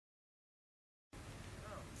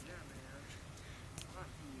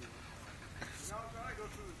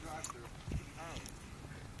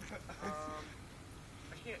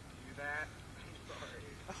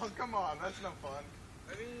Oh, come on, that's no fun.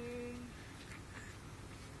 I mean,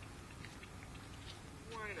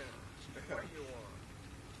 why not? What do you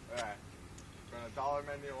want? Alright. For a dollar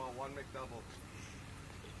menu, I want one McDouble.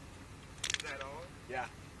 Is that all? Yeah.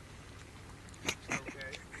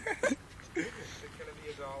 Okay. It's gonna be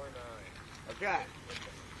 $1.09. Okay.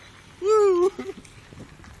 Woo!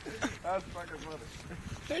 That's fucking funny.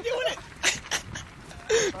 They're doing it!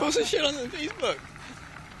 Posting shit on the Facebook.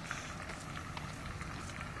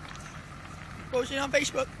 Posting on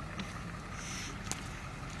Facebook.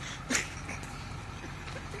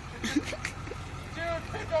 Dude,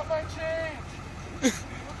 pick up my change!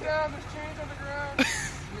 Look down, there's change on the ground.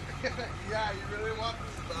 Yeah, you really want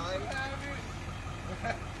this sign?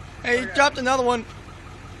 Hey, you dropped another one.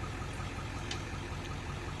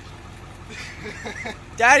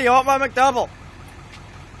 Daddy, I want my McDouble.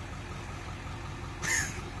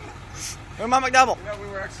 Where's my McDouble? You know, we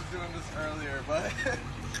were actually doing this earlier, but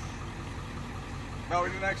no, we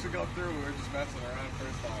didn't actually go through. We were just messing around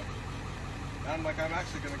first time. And I'm like, I'm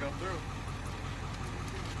actually gonna go through.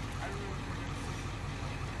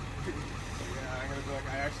 Yeah, I'm gonna be like,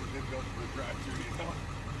 I actually did go through the drive-thru, you know?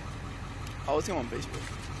 Oh, let's go on Facebook.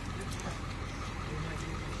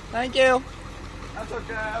 Thank you. That's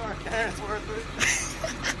okay, I don't care, it's worth it.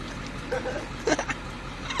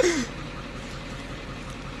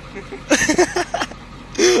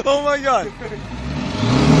 Oh my god.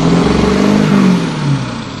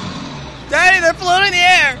 Daddy, they're floating in the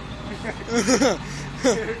air.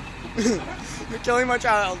 You're killing my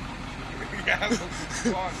child. Yeah,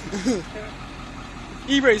 fun.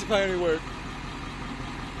 E-brace finally work.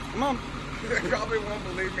 Come on. They probably won't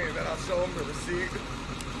believe me, and then I'll show them the receipt.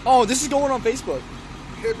 Oh, this is going on Facebook.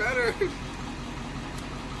 They better.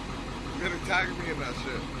 Better tag me in that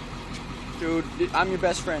shit. Dude, I'm your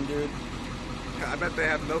best friend, dude. I bet they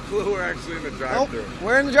have no clue we're actually in the drive-thru. Nope,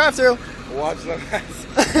 we're in the drive-thru. Watch them.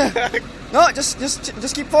 No, just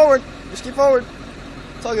keep forward. Just keep forward.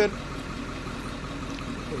 It's all good.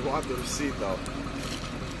 We want the receipt, though.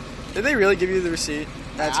 Did they really give you the receipt?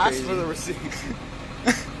 That's Ask crazy. for the receipt.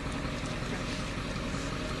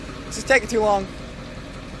 This is taking too long.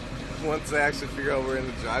 Once they actually figure out we're in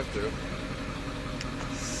the drive-thru.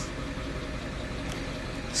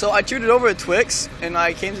 So I tuned it over at Twix, and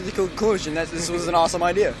I came to the conclusion that this was an awesome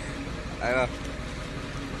idea. I know.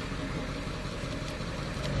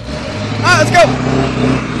 Ah, let's go!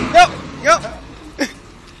 Go! Yeah,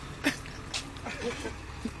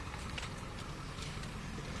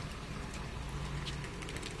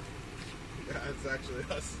 it's actually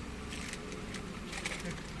us.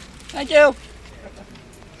 Thank you!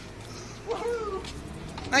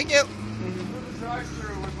 Thank you! We're in the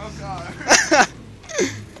drive-thru with no car.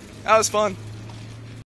 That was fun.